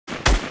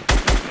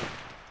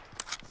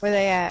Where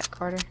they at,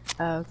 Carter?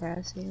 Oh, okay,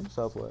 I see him.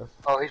 Southwest.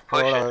 Oh, he's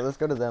pushing. Hold on, let's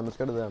go to them. Let's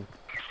go to them.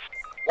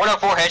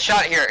 104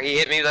 headshot here. He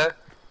hit me though.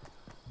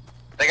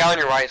 The guy on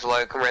your right is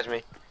low. Come res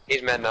me.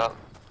 He's medding up.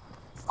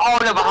 Oh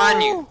no,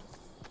 behind you.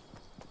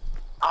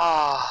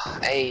 Ah,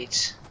 oh,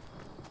 AIDS.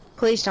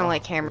 Please don't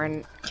let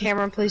Cameron.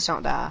 Cameron, please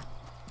don't die.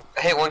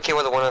 I hit one kid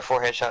with a 104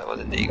 headshot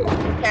with a deagle.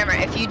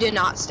 Cameron, if you do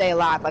not stay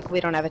alive, like we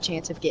don't have a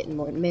chance of getting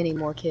many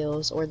more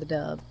kills or the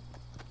dub.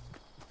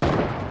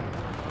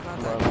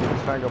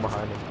 Let's try and go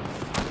behind him.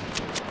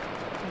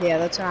 Yeah,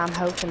 that's what I'm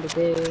hoping to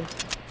do.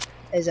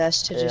 Is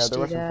us to just do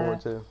that. Yeah, they're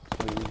rushing forward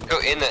too. Go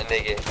in that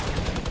nigga.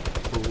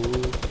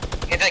 Ooh.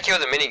 Hit that kid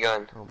with a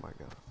minigun. Oh my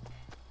god.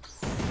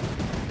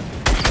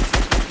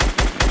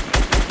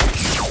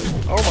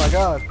 Oh my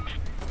god.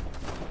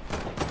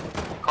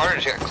 Carter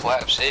just got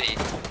clapped city.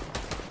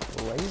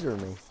 Laser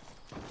me.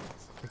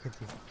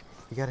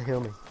 You gotta heal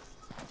me.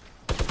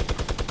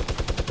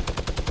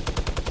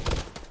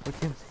 Look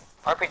him.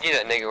 RPG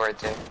that nigga right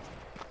there.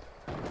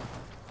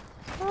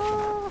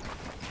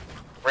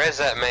 Where's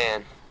that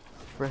man?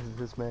 Where's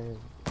this man?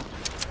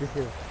 Get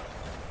here.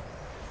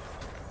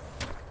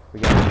 We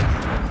got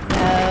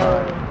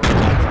No.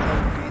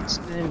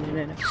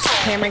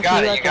 Cameron, you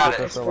got it, you got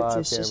it. For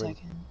just a second.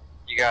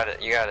 You got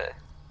it, you got it.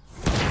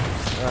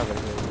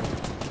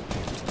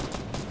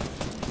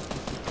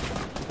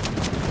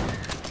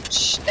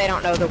 Shh, they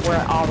don't know that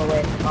we're all the way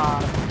at the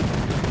bottom.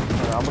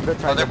 I'm gonna go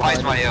try. Oh, they're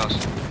fighting somebody else.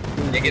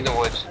 They get in the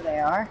woods. Oh, they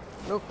are?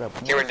 Nope.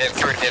 Cameron dip.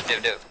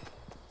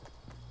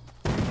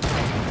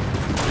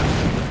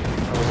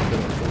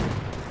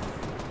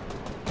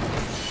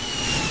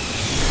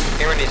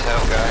 Cameron needs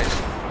help, guys.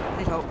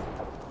 Need help.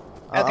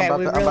 Okay,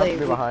 I'm about to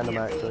be behind really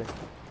him actually.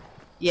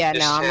 Yeah,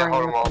 Just no, I'm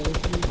hold running. him off.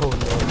 Oh no.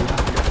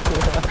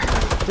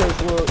 Just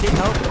look. Need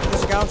help?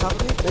 There's a guy on top of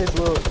me. Just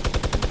look.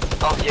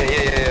 Oh,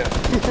 yeah.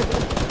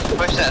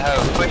 Push that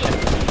hoe, push it.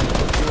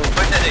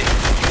 Push that dude.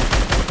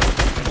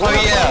 Oh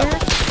yeah!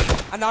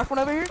 I knocked one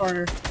over here.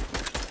 Corner.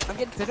 I'm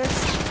getting finished.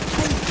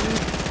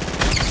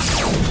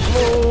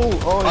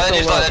 Oh, that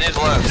is low, that is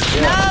low.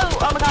 Yeah. No!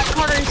 Oh my god,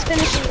 Carter is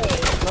finishing me!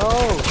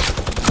 No!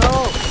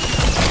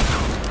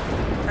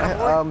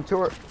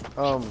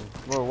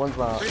 Well, one's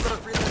not.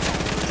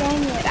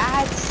 Dang it, I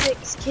had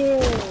 6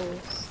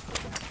 kills.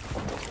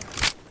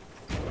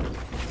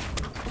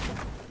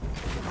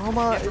 Oh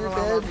my, you're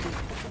dead.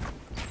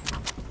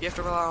 You have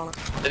to rely on it.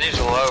 That is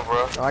low,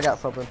 bro. Oh, I got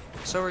something.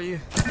 So are you.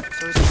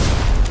 So is he.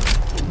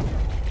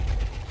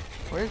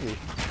 Where is he?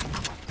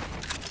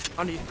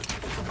 On you.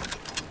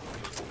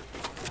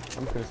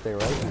 I'm just gonna stay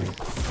right here.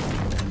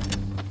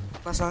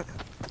 Last night.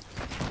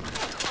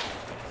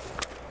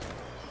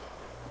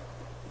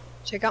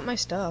 Check out my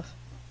stuff.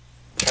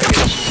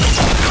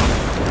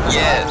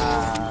 Yes.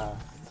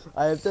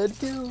 I have 10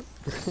 kills.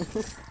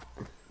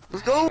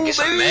 Let's go, Get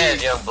some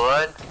mad, young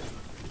blood.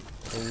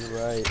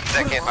 You're right.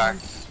 That campfire.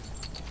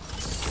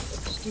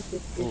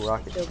 Stupid Ooh, bitch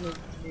rocket. killed me with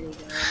a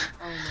minigun.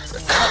 Oh my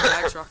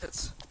god. Max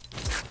rockets.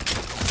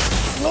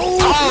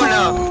 Oh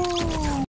no!